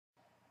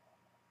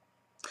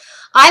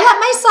I let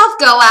myself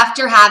go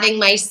after having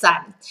my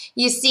son.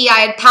 You see, I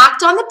had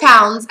packed on the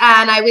pounds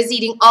and I was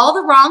eating all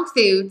the wrong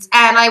foods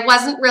and I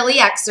wasn't really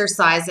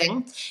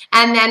exercising.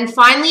 And then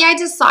finally I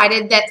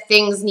decided that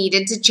things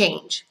needed to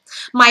change.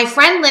 My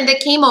friend Linda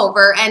came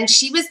over and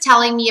she was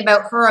telling me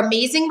about her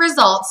amazing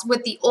results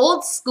with the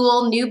old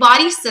school new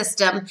body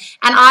system,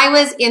 and I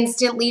was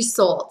instantly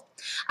sold.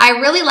 I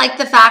really liked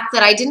the fact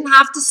that I didn't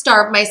have to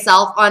starve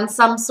myself on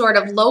some sort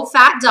of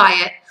low-fat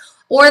diet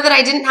or that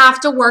I didn't have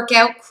to work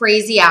out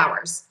crazy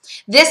hours.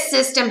 This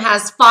system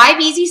has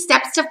 5 easy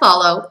steps to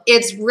follow,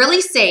 it's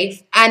really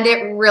safe, and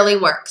it really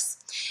works.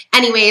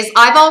 Anyways,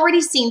 I've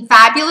already seen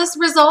fabulous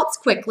results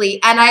quickly,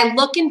 and I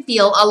look and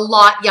feel a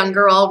lot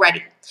younger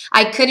already.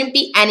 I couldn't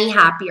be any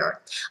happier.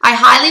 I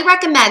highly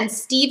recommend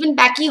Steve and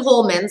Becky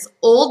Holman's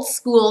old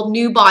school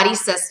new body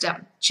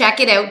system. Check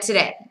it out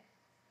today.